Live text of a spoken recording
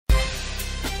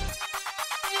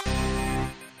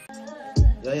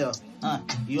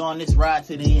You on this ride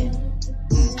to the end.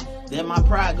 Then my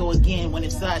pride go again when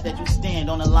it's side that you stand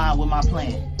on the line with my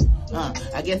plan.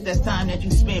 I guess that's time that you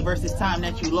spent versus time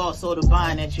that you lost, so the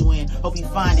bind that you in. Hope you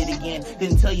find it again.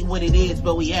 Didn't tell you what it is,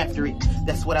 but we after it.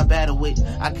 That's what I battle with.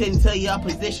 I couldn't tell you our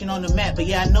position on the map, but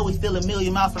yeah, I know we still a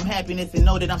million miles from happiness and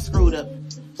know that I'm screwed up.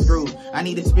 I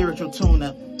need a spiritual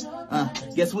tune-up.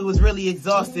 Guess we was really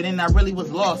exhausted and I really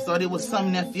was lost. Thought it was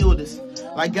something that fueled us.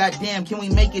 Like, goddamn, can we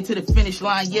make it to the finish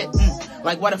line yet?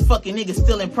 Like, why the fucking niggas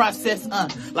still in process?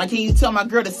 Like, can you tell my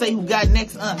girl to say who got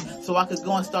next? So I could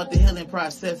go and start the healing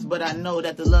process. But I know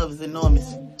that the love is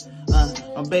enormous.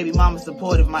 My baby mama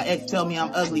supportive. My ex tell me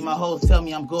I'm ugly. My hoes tell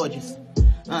me I'm gorgeous.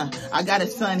 I got a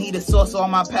son, he the source of all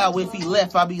my power. If he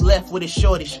left, I'll be left with a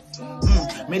shortage.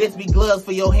 May this be gloves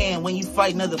for your hand when you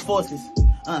fighting other forces.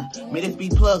 May this be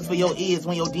plugs for your ears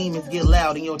when your demons get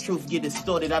loud and your truth get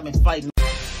distorted. I've been fighting